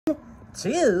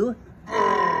2?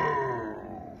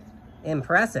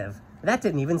 Impressive. That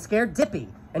didn't even scare Dippy,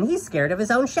 and he's scared of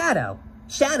his own shadow.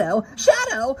 Shadow?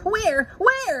 Shadow? Where?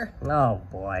 Where? Oh,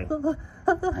 boy.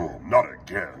 Oh, not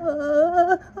again.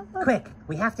 Quick,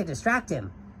 we have to distract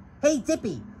him. Hey,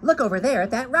 Dippy, look over there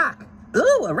at that rock.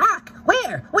 Ooh, a rock!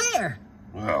 Where? Where?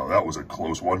 Well, that was a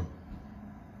close one.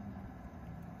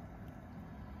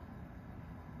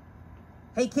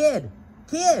 Hey, kid!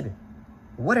 Kid!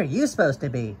 What are you supposed to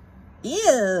be?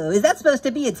 Ew, is that supposed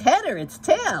to be its head or its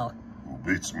tail?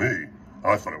 Beats me.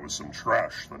 I thought it was some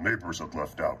trash the neighbors had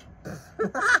left out.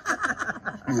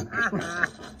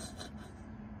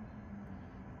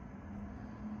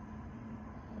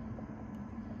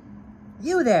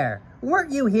 You there!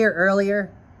 Weren't you here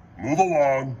earlier? Move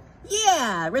along.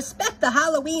 Yeah, respect the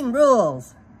Halloween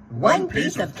rules. One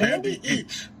piece of candy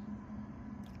each.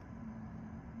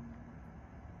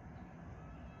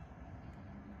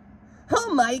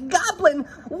 Oh my goblin!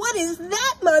 What is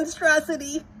that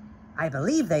monstrosity? I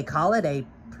believe they call it a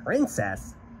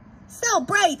princess. So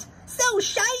bright! So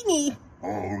shiny!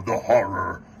 Oh, the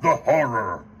horror! The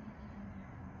horror!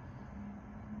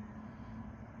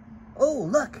 Oh,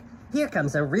 look! Here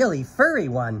comes a really furry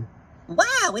one.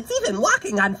 Wow, it's even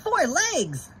walking on 4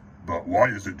 legs! But why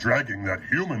is it dragging that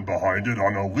human behind it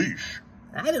on a leash?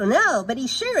 I don't know, but he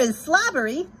sure is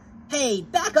slobbery. Hey,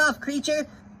 back off, creature!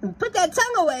 Put that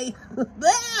tongue away!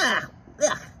 Ah!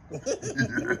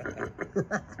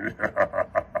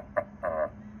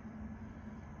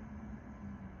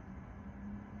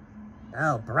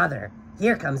 Oh, brother,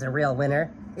 here comes a real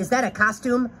winner. Is that a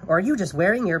costume, or are you just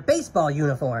wearing your baseball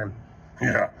uniform?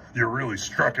 Yeah, you really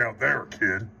struck out there,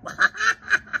 kid.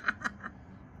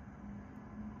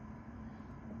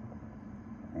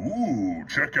 Ooh,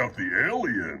 check out the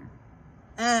alien.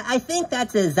 I think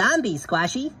that's a zombie,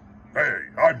 Squashy. Hey,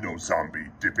 I'm no zombie,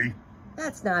 Dippy.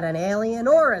 That's not an alien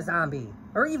or a zombie,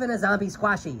 or even a zombie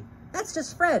Squashy. That's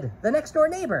just Fred, the next door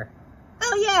neighbor.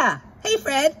 Oh yeah, hey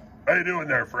Fred. How you doing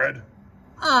there, Fred?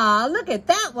 Aw, look at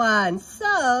that one,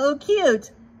 so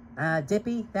cute.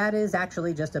 Dippy, that is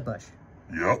actually just a bush.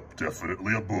 Yup,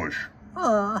 definitely a bush.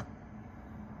 Aw,